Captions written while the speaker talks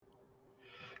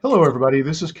Hello, everybody.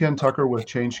 This is Ken Tucker with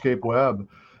Changescape Web.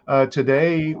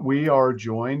 Today, we are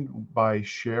joined by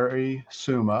Cherie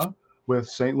Summa with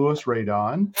St. Louis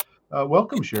Radon.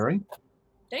 Welcome, Cherie.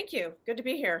 Thank you. Good to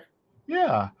be here.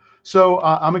 Yeah. So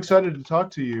I'm excited to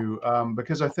talk to you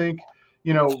because I think,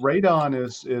 radon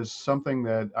is something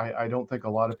that I don't think a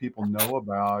lot of people know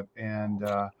about, and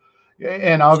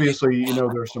obviously,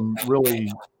 there's some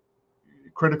really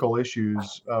critical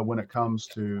issues when it comes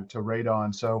to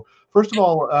radon. So first of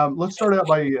all, let's start out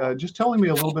by just telling me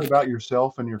a little bit about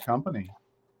yourself and your company.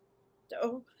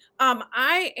 So,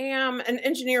 I am an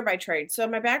engineer by trade. So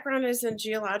my background is in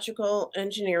geological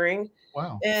engineering,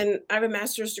 Wow. and I have a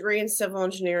master's degree in civil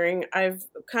engineering.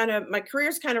 My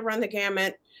career's kind of run the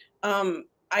gamut.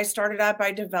 I started out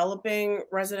by developing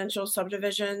residential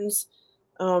subdivisions.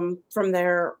 From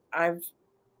there, I've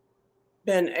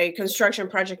been a construction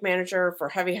project manager for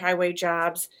heavy highway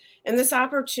jobs. And this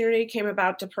opportunity came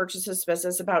about to purchase this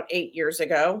business about 8 years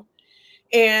ago.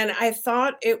 And I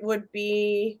thought it would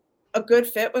be a good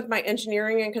fit with my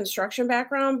engineering and construction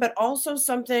background, but also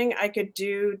something I could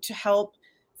do to help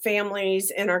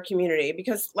families in our community.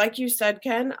 Because, like you said,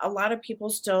 Ken, a lot of people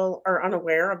still are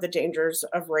unaware of the dangers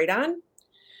of radon.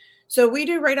 So, we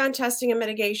do radon testing and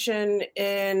mitigation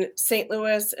in St.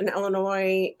 Louis and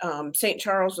Illinois, St.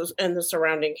 Charles, and the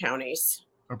surrounding counties.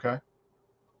 Okay.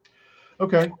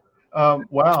 Okay.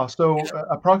 Wow. So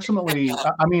approximately,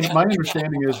 I mean, my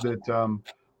understanding is that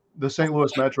the St.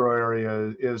 Louis metro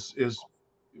area is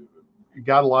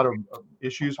got a lot of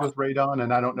issues with radon,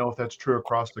 and I don't know if that's true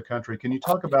across the country. Can you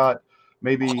talk about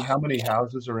maybe how many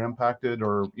houses are impacted,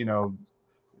 or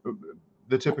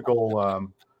the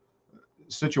typical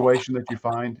situation that you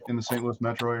find in the St. Louis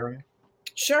metro area?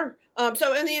 Sure.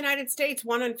 So in the United States,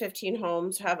 1 in 15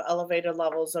 homes have elevated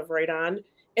levels of radon.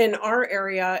 In our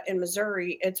area in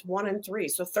Missouri, it's 1 in 3.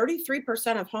 So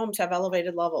 33% of homes have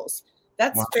elevated levels.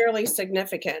 That's Wow. fairly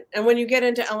significant. And when you get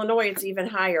into Illinois, it's even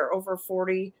higher. Over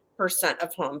 40%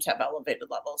 of homes have elevated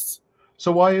levels.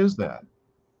 So why is that?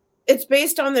 It's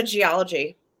based on the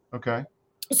geology. Okay.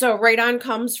 So radon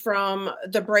comes from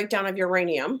the breakdown of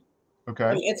uranium.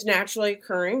 Okay. It's naturally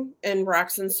occurring in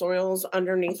rocks and soils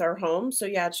underneath our homes. So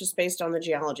yeah, it's just based on the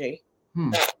geology.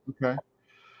 Hmm. Okay.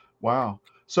 Wow.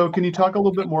 So can you talk a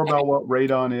little bit more about what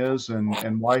radon is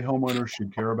and why homeowners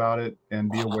should care about it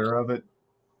and be aware of it?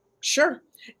 Sure.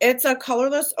 It's a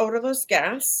colorless, odorless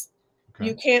gas. Okay.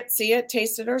 You can't see it,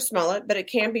 taste it, or smell it, but it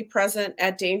can be present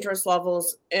at dangerous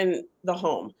levels in the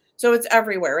home. So it's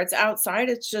everywhere. It's outside,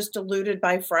 it's just diluted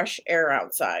by fresh air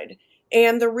outside.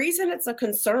 And the reason it's a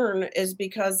concern is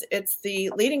because it's the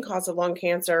leading cause of lung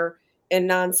cancer in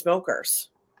non-smokers.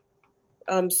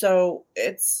 So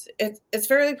it's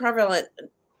fairly prevalent.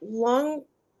 Lung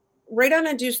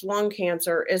Radon-induced lung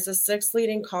cancer is the sixth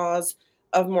leading cause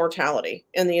of mortality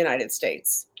in the United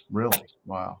States. Really?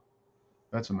 Wow.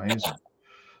 That's amazing.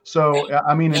 So,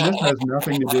 I mean, and this has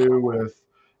nothing to do with,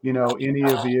 any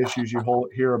of the issues you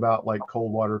hear about like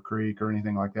Coldwater Creek or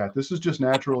anything like that. This is just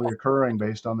naturally occurring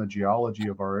based on the geology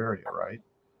of our area, right?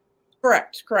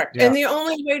 Correct, correct. Yeah. And the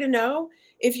only way to know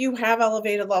if you have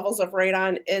elevated levels of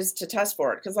radon is to test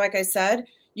for it. Because, like I said,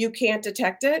 you can't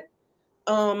detect it.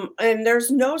 And there's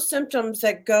no symptoms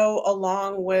that go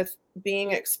along with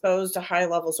being exposed to high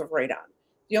levels of radon.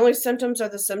 The only symptoms are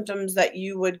the symptoms that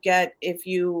you would get if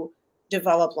you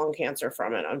develop lung cancer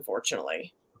from it,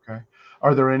 unfortunately. Okay.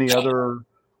 Are there any other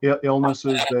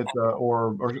illnesses that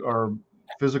or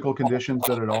physical conditions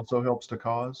that it also helps to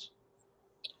cause?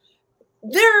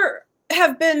 There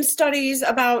have been studies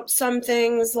about some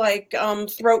things like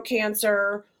throat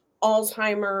cancer,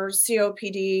 Alzheimer's,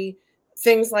 COPD,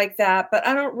 things like that. But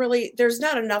there's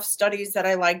not enough studies that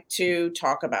I like to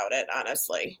talk about it,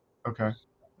 honestly. Okay.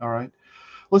 All right.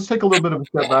 Let's take a little bit of a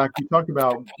step back. You talked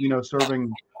about,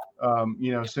 serving,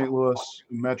 St. Louis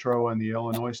Metro and the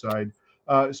Illinois side.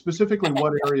 Specifically,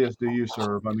 what areas do you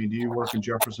serve? I mean, do you work in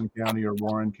Jefferson County or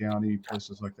Warren County,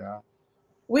 places like that?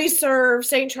 We serve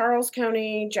St. Charles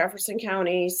County, Jefferson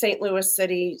County, St. Louis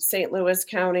City, St. Louis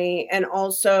County, and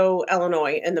also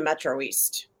Illinois in the Metro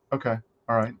East. Okay.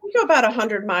 All right. We go about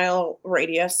 100-mile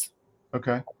radius.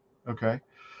 Okay. Okay.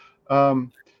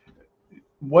 Um,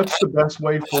 what's the best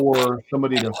way for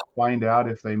somebody to find out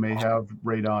if they may have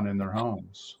radon in their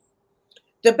homes?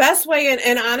 The best way,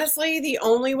 and honestly, the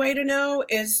only way to know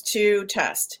is to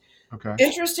test. Okay.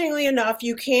 Interestingly enough,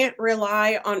 you can't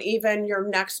rely on even your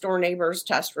next door neighbor's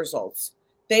test results.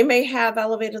 They may have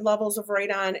elevated levels of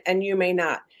radon and you may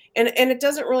not. And it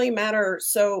doesn't really matter.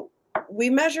 So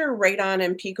we measure radon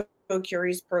in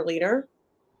picocuries per liter.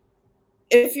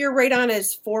 If your radon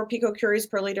is 4 picocuries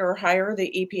per liter or higher,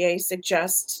 the EPA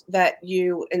suggests that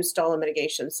you install a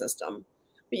mitigation system.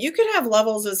 But you could have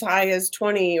levels as high as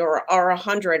 20 or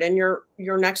 100, and your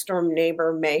next door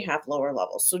neighbor may have lower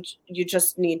levels. So you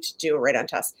just need to do a radon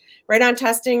test. Radon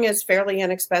testing is fairly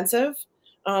inexpensive.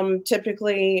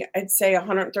 Typically, I'd say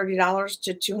 $130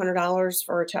 to $200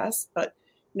 for a test, but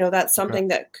that's something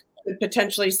that could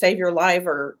potentially save your life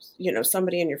or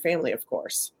somebody in your family, of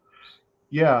course.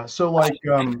 Yeah. So like,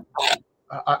 I'm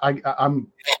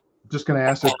just going to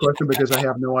ask this question because I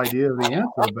have no idea the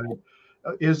answer, but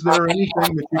is there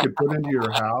anything that you could put into your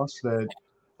house that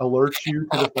alerts you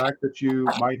to the fact that you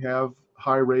might have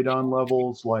high radon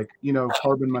levels, like,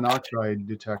 carbon monoxide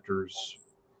detectors?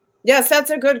 Yes,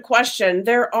 that's a good question.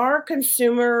 There are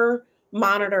consumer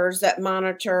monitors that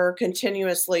monitor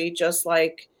continuously, just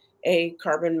like a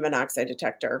carbon monoxide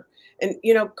detector. And,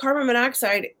 carbon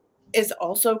monoxide is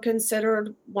also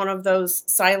considered one of those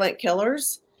silent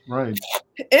killers. Right.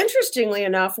 Interestingly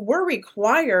enough, we're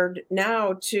required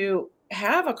now to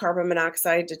have a carbon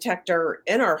monoxide detector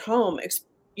in our home,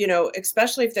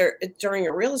 especially if they're during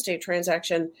a real estate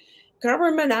transaction.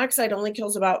 Carbon monoxide only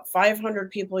kills about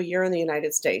 500 people a year in the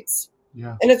United States.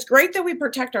 Yeah. And it's great that we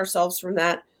protect ourselves from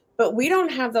that, but we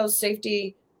don't have those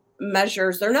safety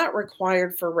measures. They're not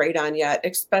required for radon yet,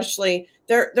 especially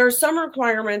there are some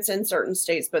requirements in certain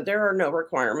states, but there are no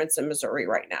requirements in Missouri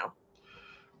right now.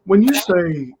 When you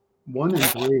say 1 in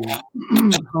 3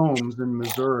 homes in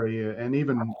Missouri and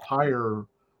even higher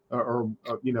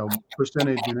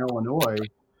percentage in Illinois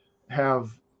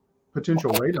have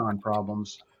potential radon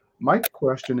problems, my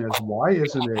question is, why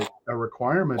isn't it a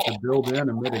requirement to build in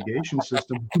a mitigation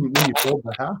system when you build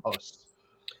the house?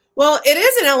 Well, it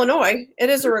is in Illinois. It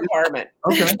is a requirement.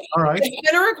 Okay, all right.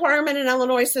 It's been a requirement in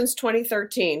Illinois since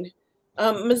 2013.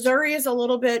 Missouri is a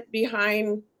little bit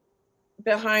behind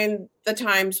the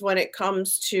times when it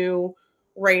comes to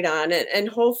radon, and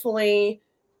hopefully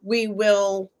we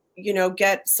will,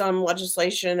 get some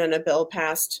legislation and a bill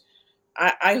passed.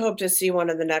 I hope to see one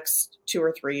in the next 2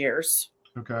 or 3 years.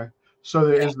 Okay. So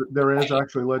there is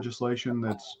actually legislation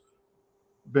that's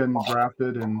been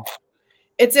drafted and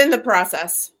It's in the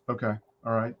process. okay,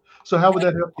 all right. So how would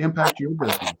that impact your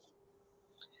business?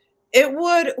 It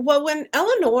would. Well, when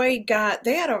Illinois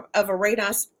they had a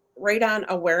Radon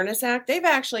Awareness Act. They've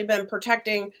actually been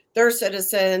protecting their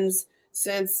citizens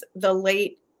since the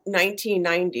late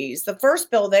 1990s. The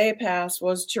first bill they passed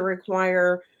was to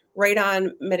require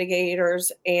radon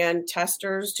mitigators and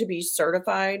testers to be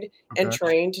certified and Okay.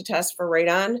 trained to test for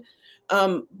radon.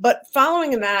 But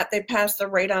following that, they passed the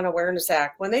Radon Awareness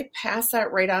Act. When they passed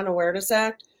that Radon Awareness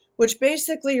Act, which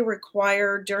basically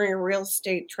required during a real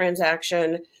estate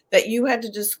transaction that you had to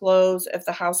disclose if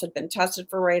the house had been tested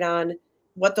for radon,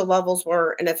 what the levels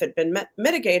were, and if it had been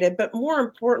mitigated. But more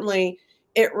importantly,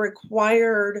 it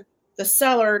required the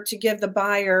seller to give the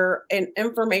buyer an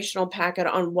informational packet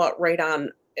on what radon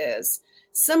is,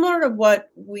 similar to what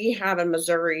we have in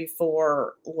Missouri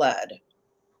for lead.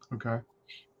 Okay.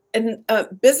 And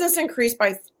business increased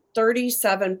by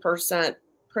 37%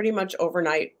 pretty much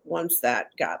overnight once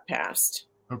that got passed.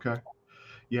 Okay.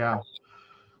 Yeah.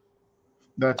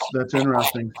 That's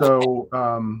interesting. So,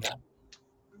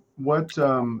 what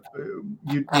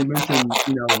you mentioned,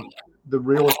 the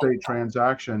real estate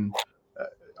transaction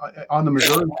on the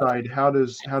Missouri side. How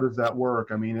does that work?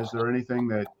 I mean, is there anything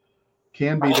that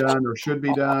can be done or should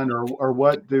be done, or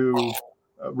what do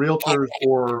realtors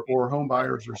or home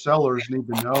buyers or sellers need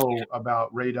to know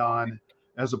about radon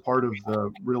as a part of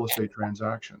the real estate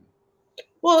transaction?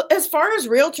 Well, as far as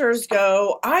realtors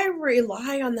go, I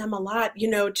rely on them a lot,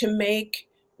 to make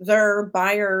their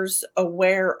buyers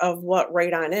aware of what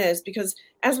radon is, because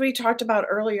as we talked about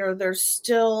earlier, there's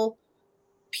still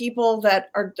people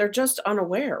they're just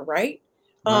unaware, right?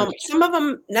 Right. Some of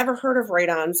them never heard of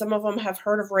radon. Some of them have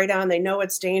heard of radon. They know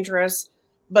it's dangerous,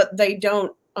 but they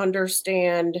don't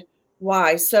understand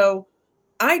why. So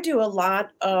I do a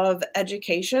lot of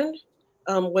education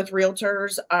with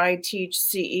realtors. I teach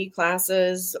CE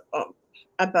classes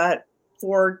about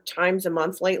 4 times a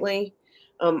month lately.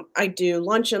 I do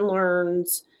lunch and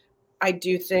learns. I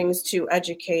do things to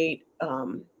educate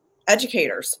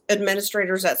educators,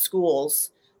 administrators at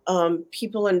schools,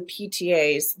 people in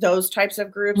PTAs, those types of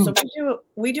groups. So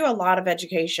we do a lot of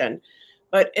education.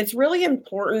 But it's really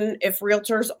important, if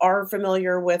realtors are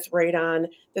familiar with radon,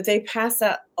 that they pass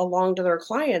that along to their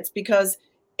clients, because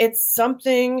it's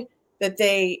something that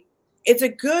it's a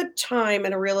good time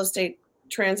in a real estate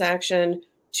transaction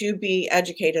to be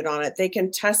educated on it. They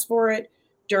can test for it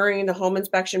during the home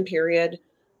inspection period.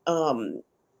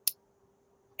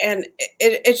 and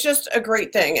it's just a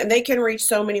great thing. And they can reach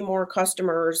so many more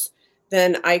customers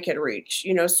than I could reach,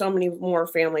 so many more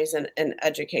families and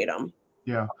educate them.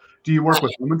 Yeah. Do you work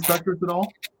with home inspectors at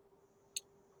all?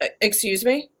 Excuse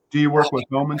me? Do you work with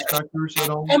home inspectors at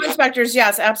all? Home inspectors,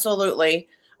 yes, absolutely.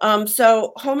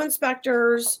 So home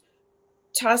inspectors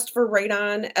test for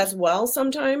radon as well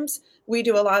sometimes. We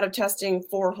do a lot of testing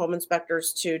for home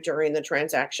inspectors too during the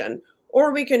transaction.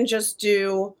 Or we can just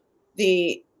do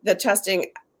the testing,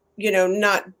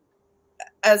 not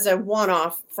as a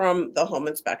one-off from the home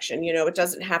inspection. It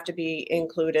doesn't have to be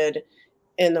included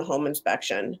in the home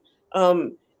inspection.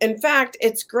 In fact,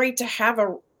 it's great to have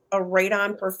a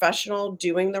radon professional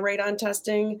doing the radon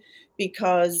testing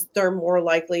because they're more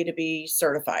likely to be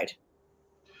certified.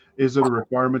 Is it a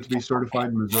requirement to be certified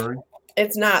in Missouri?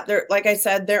 It's not there. Like I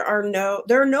said, there are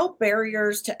no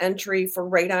barriers to entry for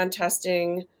radon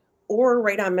testing or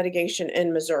radon mitigation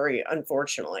in Missouri,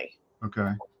 unfortunately.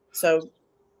 Okay. So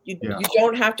Yeah. you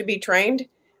don't have to be trained.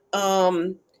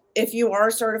 Um, if you are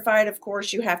certified, of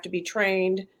course, you have to be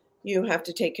trained. You have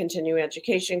to take continuing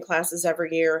education classes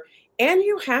every year, and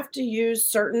you have to use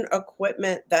certain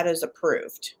equipment that is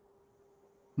approved.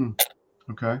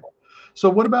 Okay. So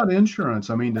what about insurance?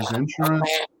 I mean, does insurance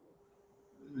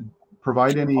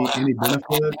provide any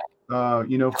benefit, for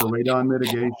radon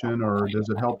mitigation, or does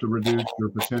it help to reduce your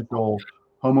potential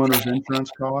homeowners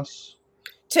insurance costs?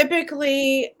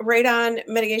 Typically, radon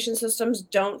mitigation systems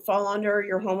don't fall under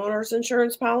your homeowner's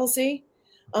insurance policy.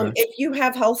 Okay. If you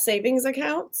have health savings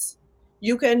accounts,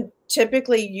 you can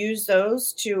typically use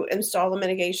those to install a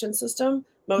mitigation system. Hmm.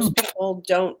 Most people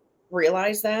don't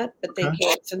realize that, but they Okay.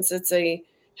 can since it's a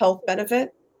health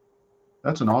benefit.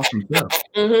 That's an awesome tip.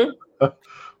 hmm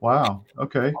Wow.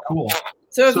 Okay, cool.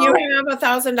 So if So, you have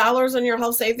 $1,000 on your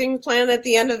health savings plan at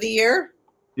the end of the year,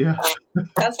 yeah.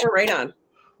 that's for radon.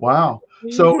 Wow.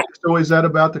 So is that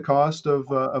about the cost of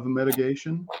a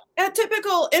mitigation?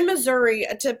 In Missouri,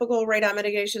 a typical radon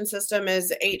mitigation system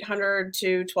is $800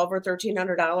 to $1,200 or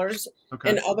 $1,300. Okay.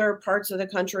 In other parts of the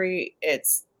country,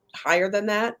 it's higher than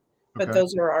that, but Okay.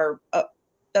 those are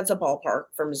that's a ballpark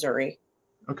for Missouri.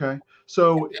 Okay.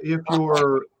 So if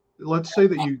let's say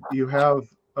that you have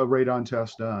a radon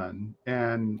test done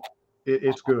and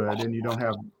it's good and you don't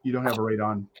have a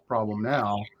radon problem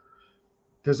now,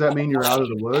 does that mean you're out of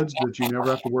the woods, that you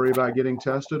never have to worry about getting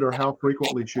tested, or how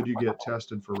frequently should you get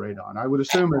tested for radon? I would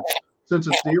assume since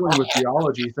it's dealing with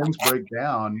geology, things break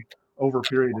down over a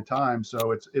period of time,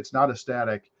 so it's not a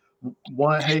static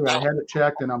one. Hey, I had it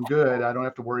checked and I'm good. I don't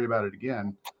have to worry about it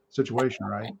again situation,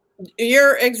 right?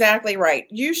 You're exactly right.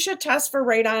 You should test for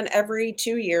radon every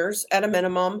 2 years at a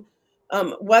minimum.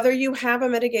 Whether you have a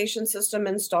mitigation system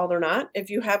installed or not,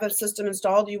 if you have a system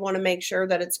installed, you want to make sure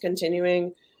that it's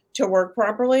continuing to work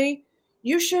properly.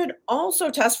 You should also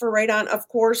test for radon, of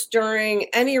course, during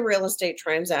any real estate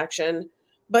transaction,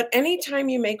 but anytime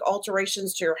you make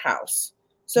alterations to your house.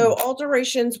 Hmm. So,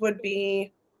 alterations would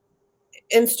be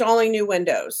installing new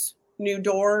windows, new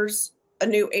doors, a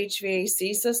new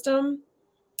HVAC system.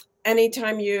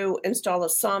 Anytime you install a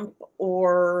sump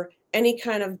or any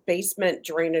kind of basement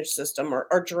drainage system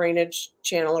or drainage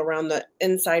channel around the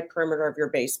inside perimeter of your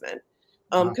basement,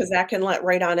 Wow. because that can let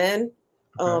radon in.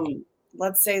 Okay.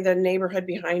 Let's say the neighborhood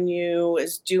behind you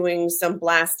is doing some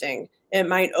blasting. It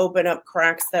might open up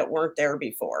cracks that weren't there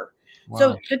before. So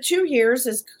Wow. the 2 years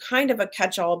is kind of a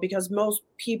catch-all because most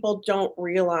people don't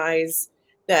realize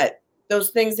that those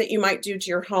things that you might do to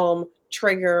your home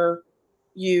trigger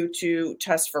you to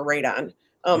test for radon.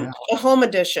 Yeah. A home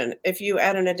addition, if you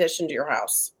add an addition to your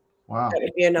house, Wow. that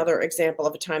would be another example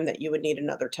of a time that you would need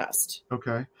another test.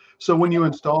 Okay. So when you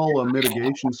install a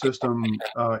mitigation system,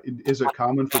 is it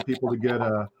common for people to get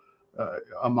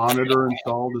a monitor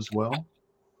installed as well?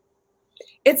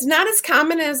 It's not as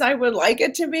common as I would like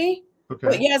it to be, but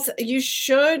Okay. yes, you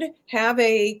should have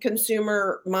a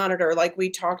consumer monitor like we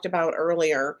talked about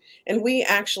earlier, and we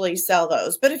actually sell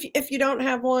those. But if you don't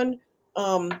have one,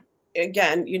 um,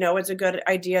 again, it's a good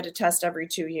idea to test every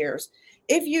 2 years.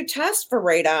 If you test for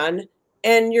radon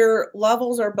and your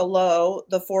levels are below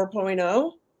the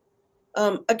 4.0,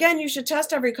 again, you should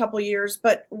test every couple years,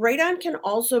 but radon can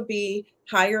also be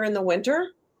higher in the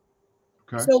winter.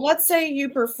 Okay. So let's say you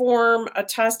perform a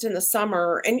test in the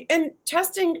summer, and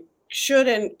testing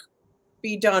shouldn't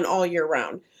be done all year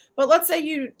round. But let's say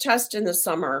you test in the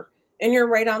summer and your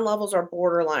radon levels are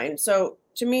borderline. So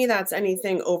to me, that's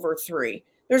anything over 3.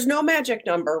 There's no magic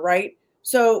number, right?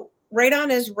 So radon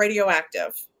is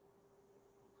radioactive.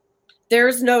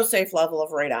 There's no safe level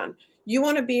of radon. You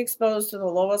want to be exposed to the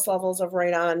lowest levels of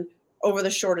radon over the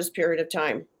shortest period of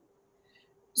time.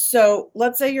 So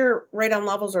let's say your radon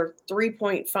levels are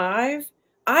 3.5.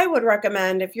 I would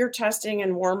recommend if you're testing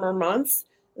in warmer months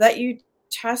that you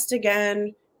test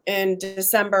again in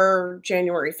December,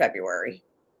 January, February,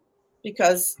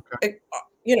 because Okay.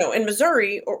 in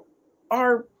Missouri,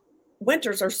 our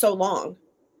winters are so long.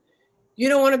 You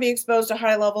don't want to be exposed to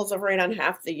high levels of radon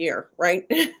half the year, right?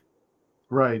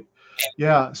 Right.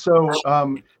 Yeah. So,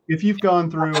 if you've gone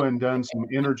through and done some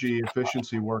energy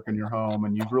efficiency work in your home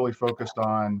and you've really focused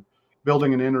on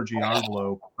building an energy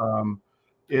envelope,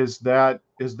 is that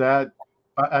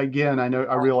again, I know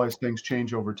I realize things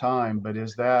change over time, but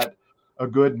is that a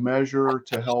good measure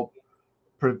to help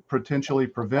potentially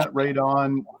prevent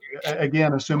radon?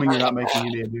 Again, assuming you're not making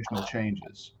any additional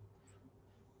changes.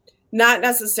 Not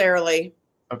necessarily.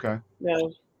 Okay.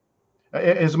 No.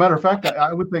 As a matter of fact,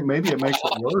 I would think maybe it makes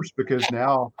it worse because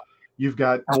now you've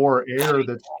got more air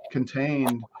that's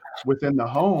contained within the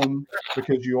home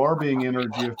because you are being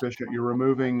energy efficient. You're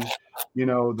removing,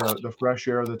 the fresh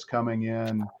air that's coming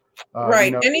in.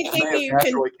 Right. It may have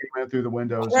naturally came in through the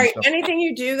windows and stuff. Anything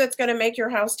you do that's going to make your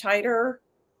house tighter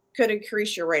could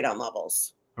increase your radon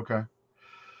levels. Okay.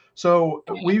 So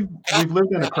we've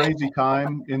lived in a crazy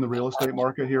time in the real estate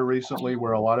market here recently,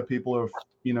 where a lot of people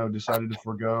have decided to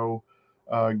forego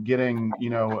getting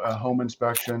a home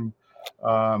inspection.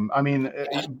 I mean,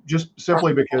 just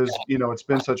simply because it's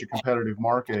been such a competitive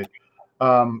market.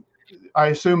 Um, I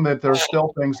assume that there's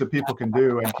still things that people can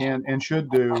do and can and should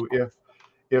do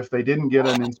if they didn't get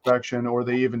an inspection or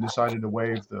they even decided to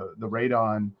waive the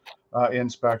radon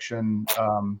inspection.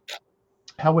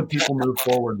 How would people move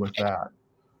forward with that?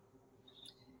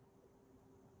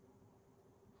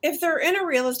 If they're in a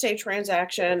real estate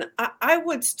transaction, I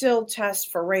would still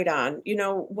test for radon,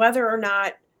 whether or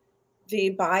not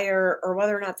the buyer or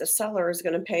whether or not the seller is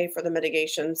going to pay for the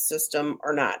mitigation system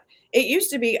or not. It used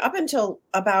to be up until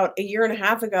about a year and a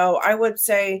half ago, I would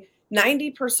say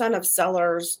 90% of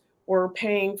sellers were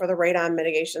paying for the radon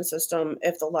mitigation system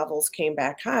if the levels came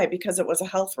back high because it was a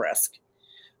health risk.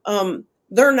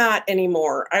 They're not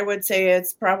anymore. I would say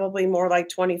it's probably more like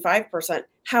 25%.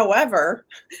 However,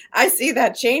 I see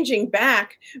that changing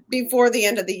back before the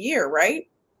end of the year, right?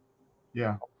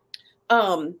 Yeah.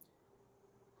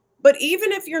 But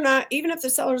even if the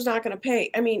seller's not going to pay,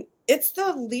 I mean, it's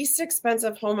the least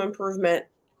expensive home improvement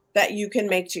that you can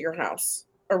make to your house,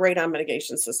 a radon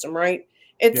mitigation system, right?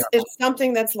 Yeah. It's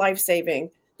something that's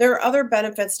life-saving. There are other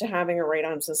benefits to having a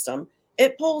radon system.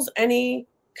 It pulls any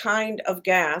kind of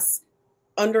gas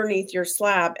underneath your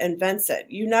slab and vents it.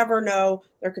 You never know,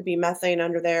 there could be methane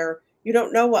under there. You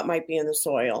don't know what might be in the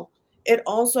soil. It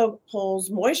also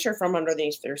pulls moisture from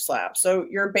underneath your slab. So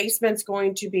your basement's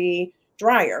going to be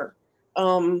drier.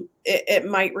 It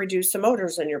might reduce some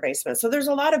odors in your basement. So there's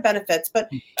a lot of benefits, but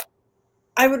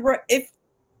I would, if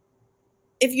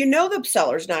you know the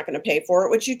seller's not going to pay for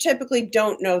it, which you typically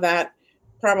don't know that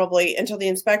probably until the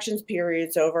inspections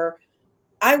period's over,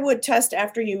 I would test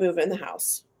after you move in the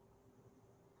house.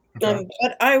 Okay.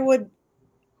 But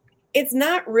it's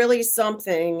not really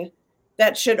something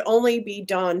that should only be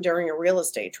done during a real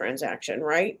estate transaction,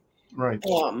 right? Right.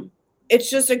 It's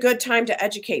just a good time to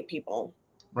educate people.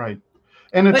 Right.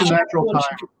 And it's But a natural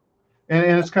time.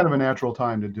 And it's kind of a natural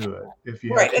time to do it if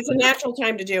you have Right. It's a natural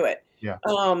time to do it. Yeah.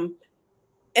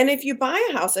 And if you buy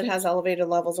a house that has elevated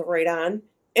levels of radon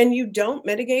and you don't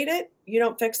mitigate it, you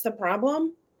don't fix the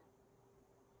problem,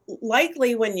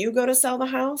 likely when you go to sell the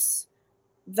house,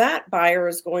 that buyer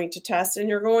is going to test and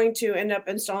you're going to end up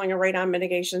installing a radon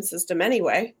mitigation system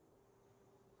anyway.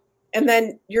 And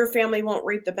then your family won't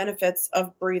reap the benefits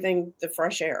of breathing the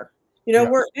fresh air. Yeah.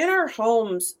 We're in our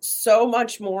homes so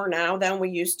much more now than we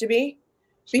used to be.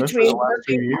 Especially the last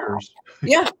 2 years.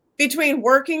 Yeah. Between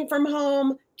working from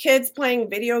home, kids playing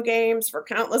video games for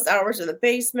countless hours in the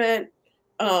basement.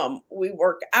 We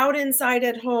work out inside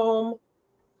at home.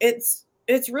 It's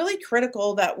really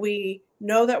critical that we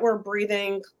know that we're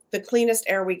breathing the cleanest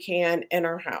air we can in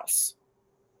our house.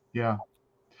 Yeah.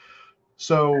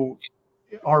 So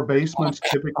are basements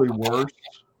typically worse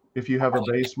if you have a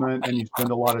basement and you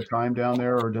spend a lot of time down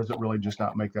there, or does it really just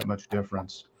not make that much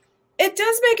difference? It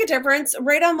does make a difference.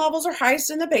 Radon levels are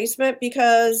highest in the basement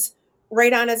because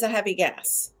radon is a heavy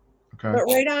gas. Okay. But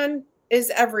radon is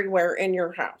everywhere in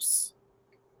your house.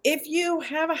 If you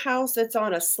have a house that's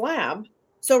on a slab,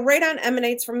 so radon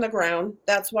emanates from the ground,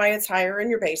 that's why it's higher in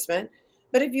your basement.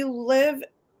 But if you live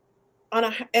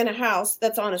in a house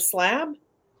that's on a slab,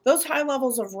 those high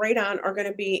levels of radon are going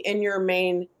to be in your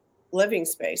main living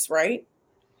space, right?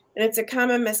 And it's a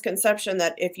common misconception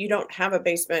that if you don't have a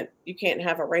basement, you can't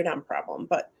have a radon problem,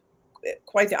 but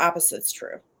quite the opposite's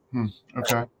true.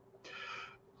 Okay.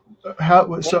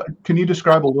 So can you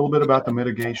describe a little bit about the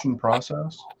mitigation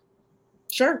process?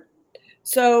 Sure.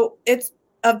 So it's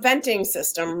a venting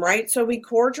system, right? So we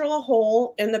core drill a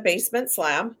hole in the basement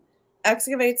slab,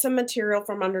 excavate some material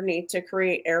from underneath to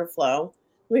create airflow.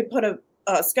 We put a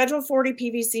Schedule 40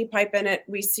 PVC pipe in it.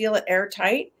 We seal it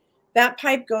airtight. That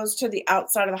pipe goes to the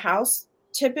outside of the house,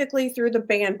 typically through the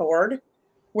band board,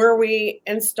 where we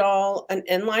install an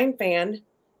inline fan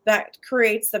that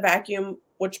creates the vacuum,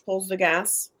 which pulls the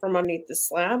gas from underneath the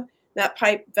slab. That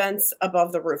pipe vents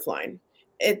above the roof line.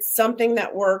 It's something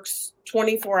that works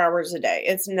 24 hours a day.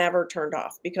 It's never turned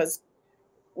off because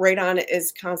radon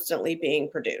is constantly being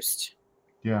produced.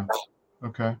 Yeah.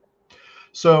 Okay.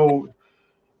 So,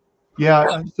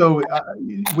 yeah.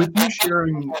 With you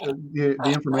sharing the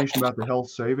information about the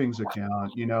health savings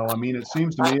account, I mean, it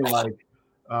seems to me like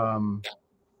um,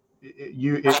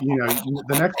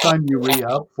 the next time you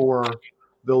re-up for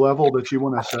the level that you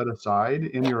want to set aside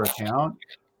in your account,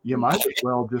 you might as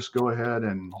well just go ahead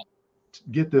and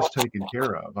get this taken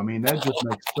care of. I mean, that just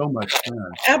makes so much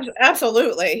sense.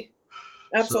 Absolutely.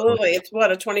 So, Absolutely. It's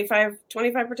what, a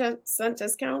 25%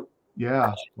 discount?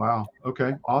 yeah. Wow.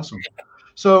 Okay. Awesome.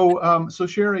 So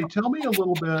Cherie, tell me a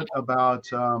little bit about,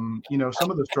 some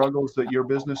of the struggles that your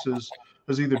business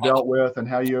has either dealt with and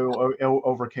how you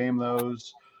overcame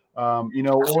those, on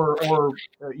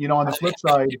the flip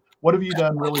side, what have you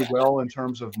done really well in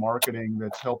terms of marketing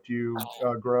that's helped you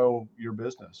grow your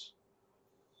business?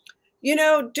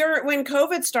 During when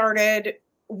COVID started,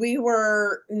 we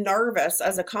were nervous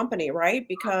as a company, right?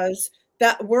 Because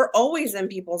that we're always in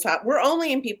people's house. We're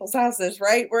only in people's houses,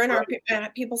 right? We're in our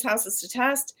Right. people's houses to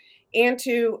test and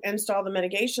to install the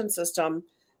mitigation system.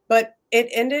 But it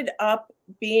ended up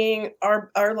being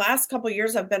our last couple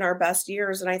years have been our best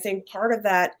years, and I think part of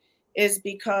that is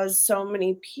because so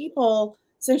many people,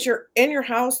 since you're in your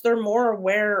house, they're more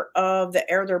aware of the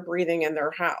air they're breathing in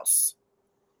their house,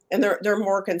 and they're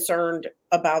more concerned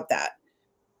about that.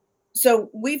 So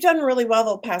we've done really well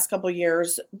the past couple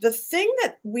years. The thing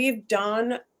that we've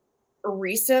done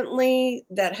recently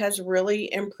that has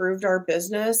really improved our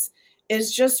business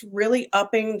is just really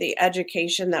upping the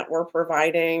education that we're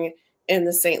providing in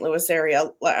the St. Louis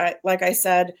area. Like I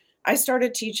said, I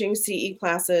started teaching CE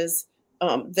classes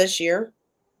this year,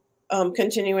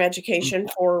 continuing education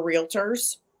for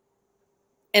realtors,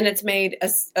 and it's made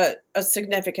a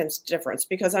significant difference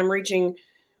because I'm reaching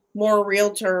more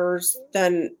realtors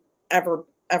than ever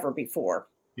before.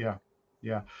 Yeah,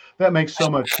 yeah, that makes so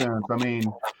much sense. I mean,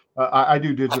 I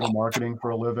do digital marketing for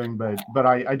a living, but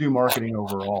I do marketing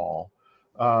overall.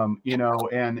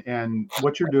 And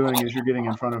what you're doing is you're getting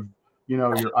in front of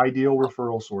your ideal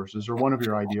referral sources or one of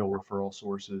your ideal referral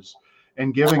sources,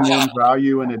 and giving them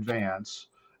value in advance.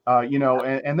 And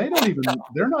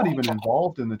they're not even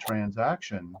involved in the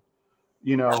transaction.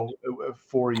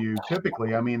 For you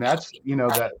typically. I mean, that's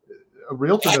that a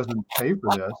realtor doesn't pay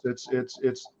for this.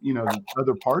 It's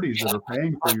other parties that are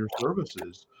paying for your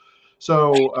services.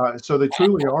 So they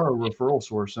truly are a referral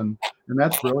source, and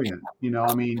that's brilliant.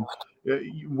 I mean,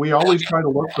 we always try to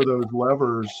look for those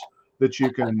levers that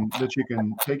you can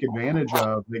take advantage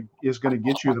of that is going to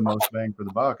get you the most bang for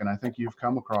the buck. And I think you've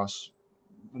come across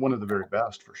one of the very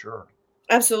best for sure.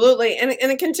 Absolutely. And in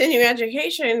the continuing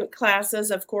education classes,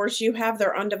 of course, you have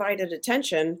their undivided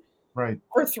attention Right.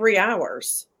 for 3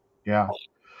 hours. Yeah.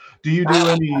 Do you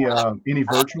do any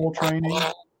virtual training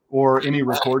or any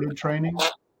recorded training?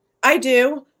 I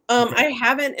do. Okay. I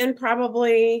haven't in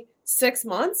probably 6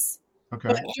 months, but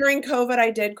Okay. during COVID, I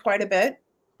did quite a bit.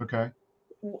 Okay.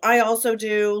 I also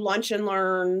do lunch and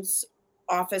learns,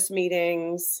 office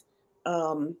meetings.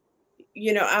 Um,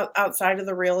 outside of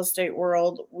the real estate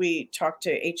world, we talk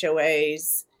to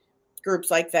HOAs, groups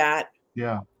like that.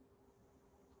 Yeah.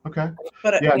 Okay.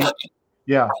 But Yeah.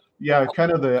 Yeah. Yeah.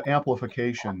 Kind of the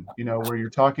amplification, where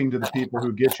you're talking to the people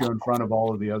who get you in front of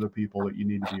all of the other people that you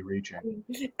need to be reaching.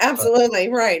 So, absolutely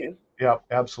right. yeah,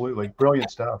 absolutely. Brilliant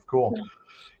stuff. Cool.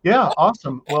 Yeah.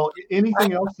 Awesome. Well,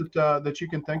 anything else that you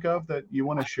can think of that you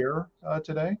want to share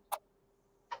today?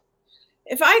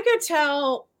 If I could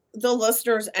tell the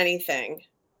listeners anything,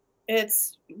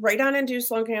 it's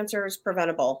radon-induced lung cancer is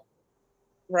preventable,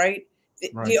 right?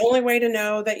 The Right. only way to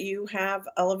know that you have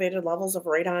elevated levels of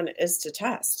radon is to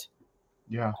test.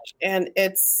 Yeah. And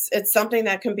it's something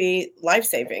that can be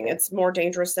life-saving. It's more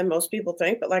dangerous than most people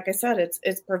think, but like I said,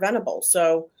 it's preventable.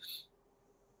 So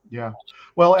Yeah.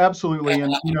 Well, absolutely.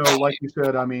 And like you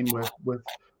said, I mean, with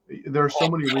there are so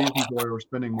many reasons why we're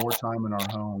spending more time in our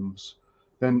homes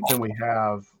than we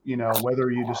have.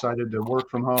 Whether you decided to work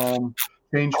from home,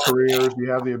 change careers, you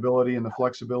have the ability and the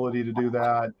flexibility to do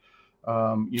that.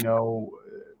 Um, you know,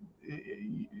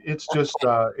 it's just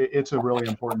it's a really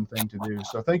important thing to do.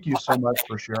 So thank you so much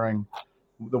for sharing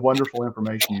the wonderful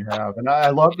information you have. And I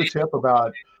love the tip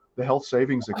about the health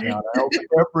savings account. I hope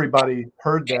everybody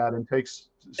heard that and takes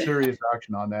serious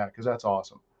action on that, because that's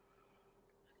awesome.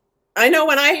 I know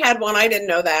when I had one, I didn't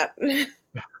know that.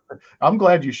 I'm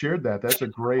glad you shared that. That's a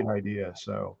great idea.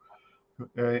 So,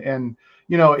 and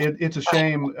it's a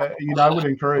shame. I would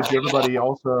encourage everybody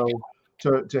also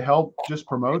to help just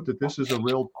promote that this is a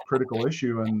real critical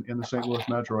issue in the St. Louis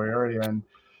metro area. And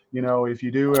if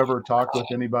you do ever talk with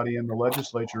anybody in the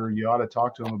legislature, you ought to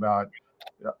talk to them about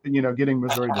getting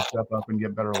Missouri to step up and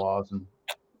get better laws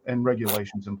and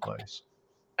regulations in place.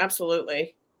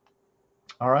 Absolutely.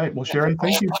 All right. Well, Cherie,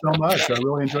 thank you so much. I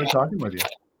really enjoyed talking with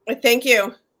you. Thank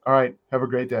you. All right. Have a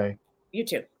great day. You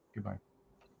too. Goodbye.